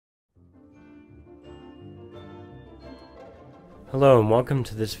Hello and welcome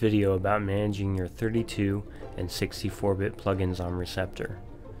to this video about managing your 32 and 64-bit plugins on Receptor.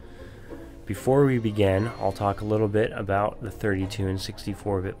 Before we begin, I'll talk a little bit about the 32 and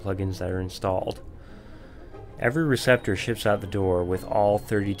 64-bit plugins that are installed. Every Receptor ships out the door with all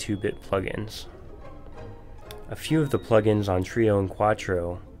 32-bit plugins. A few of the plugins on Trio and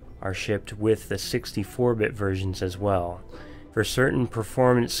Quattro are shipped with the 64-bit versions as well. For certain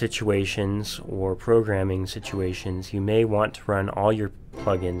performance situations or programming situations, you may want to run all your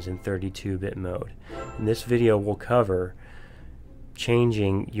plugins in 32-bit mode. In this video, we'll cover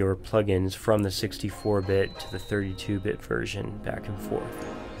changing your plugins from the 64-bit to the 32-bit version back and forth.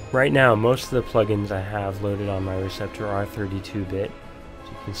 Right now, most of the plugins I have loaded on my Receptor are 32-bit. As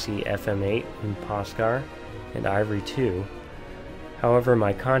you can see, FM8 and Poscar and Ivory 2. However,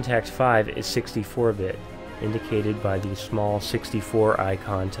 my Contact 5 is 64-bit. Indicated by the small 64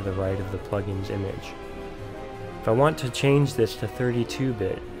 icon to the right of the plugin's image. If I want to change this to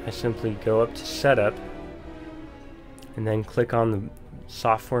 32-bit, I simply go up to Setup and then click on the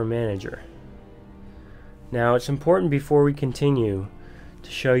Software Manager. Now it's important before we continue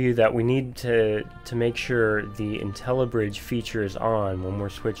to show you that we need to make sure the IntelliBridge feature is on when we're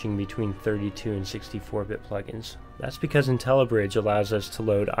switching between 32 and 64-bit plugins. That's because IntelliBridge allows us to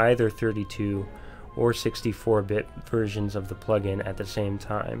load either 32 or 64-bit versions of the plugin at the same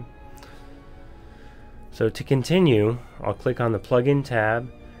time. So to continue, I'll click on the Plugin tab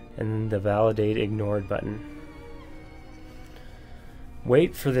and the Validate Ignored button.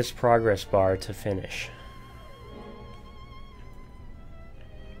 Wait for this progress bar to finish.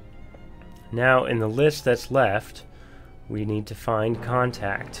 Now in the list that's left, we need to find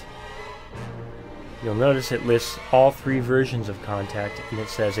Contact. You'll notice it lists all three versions of Contact and it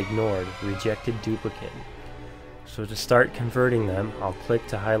says Ignored, Rejected Duplicate. So to start converting them, I'll click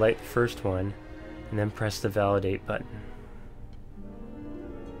to highlight the first one and then press the Validate button.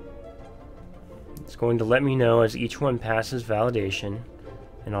 It's going to let me know as each one passes validation,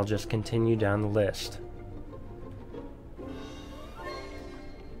 and I'll just continue down the list.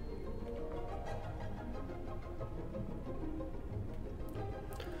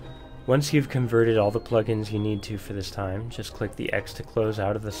 Once you've converted all the plugins you need to for this time, just click the X to close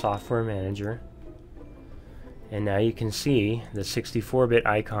out of the Software Manager. And now you can see the 64-bit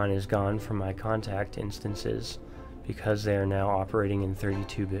icon is gone from my Contact instances because they are now operating in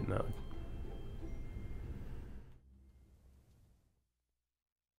 32-bit mode.